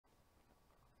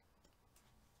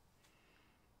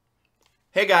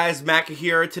Hey guys, Mac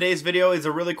here. Today's video is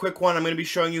a really quick one. I'm going to be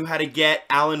showing you how to get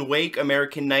Alan Wake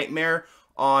American Nightmare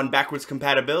on backwards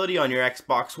compatibility on your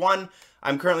Xbox One.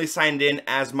 I'm currently signed in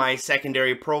as my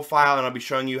secondary profile and I'll be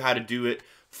showing you how to do it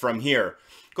from here.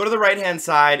 Go to the right hand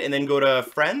side and then go to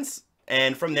Friends,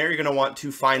 and from there you're going to want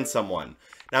to find someone.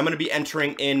 Now I'm going to be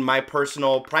entering in my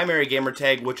personal primary gamer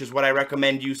tag, which is what I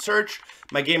recommend you search.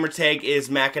 My gamer tag is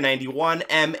Maka91,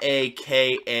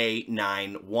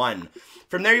 MAKA91.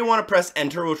 From there, you want to press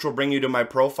enter, which will bring you to my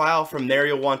profile. From there,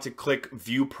 you'll want to click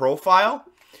view profile.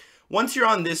 Once you're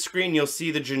on this screen, you'll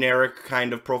see the generic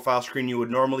kind of profile screen you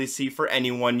would normally see for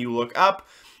anyone you look up.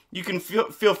 You can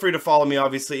feel free to follow me,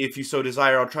 obviously, if you so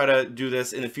desire. I'll try to do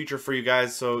this in the future for you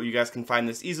guys so you guys can find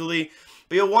this easily.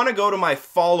 But you'll want to go to my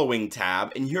following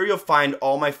tab, and here you'll find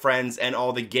all my friends and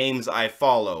all the games I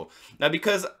follow. Now,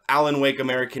 because Alan Wake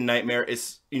American Nightmare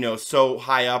is, so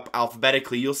high up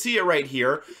alphabetically, you'll see it right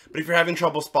here. But if you're having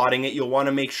trouble spotting it, you'll want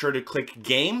to make sure to click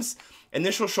Games, and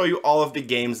this will show you all of the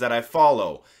games that I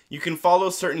follow. You can follow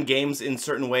certain games in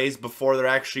certain ways before they're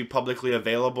actually publicly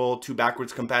available to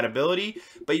backwards compatibility,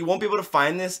 but you won't be able to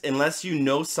find this unless you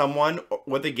know someone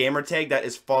with a gamer tag that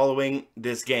is following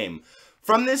this game.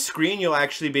 From this screen, you'll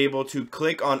actually be able to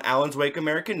click on Alan Wake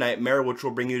American Nightmare, which will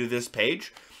bring you to this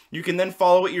page. You can then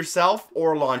follow it yourself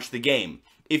or launch the game.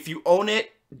 If you own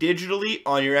it digitally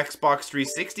on your Xbox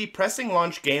 360, pressing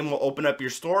launch game will open up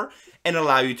your store and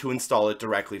allow you to install it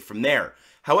directly from there.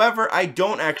 However, I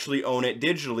don't actually own it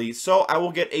digitally, so I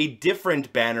will get a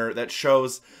different banner that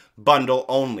shows bundle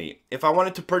only. If I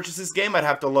wanted to purchase this game, I'd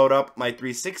have to load up my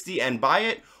 360 and buy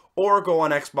it, or go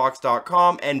on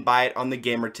xbox.com and buy it on the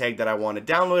gamer tag that I want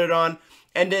to download it on,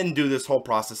 and then do this whole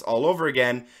process all over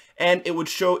again, and it would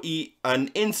show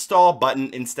an install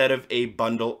button instead of a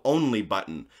bundle only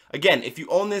button. Again, if you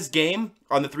own this game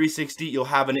on the 360, you'll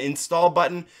have an install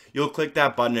button. You'll click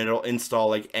that button and it'll install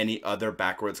like any other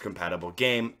backwards compatible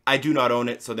game. I do not own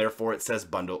it, so therefore it says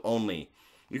bundle only.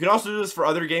 You can also do this for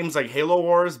other games like Halo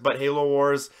Wars, but Halo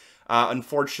Wars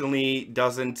unfortunately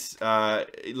doesn't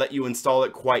let you install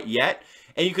it quite yet.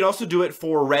 And you can also do it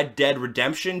for Red Dead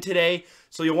Redemption today.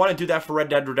 So you'll want to do that for Red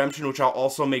Dead Redemption, which I'll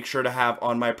also make sure to have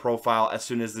on my profile as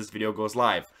soon as this video goes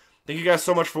live. Thank you guys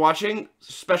so much for watching.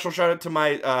 Special shout out to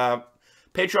my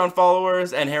Patreon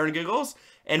followers and Hair and Giggles.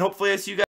 And hopefully I see you guys.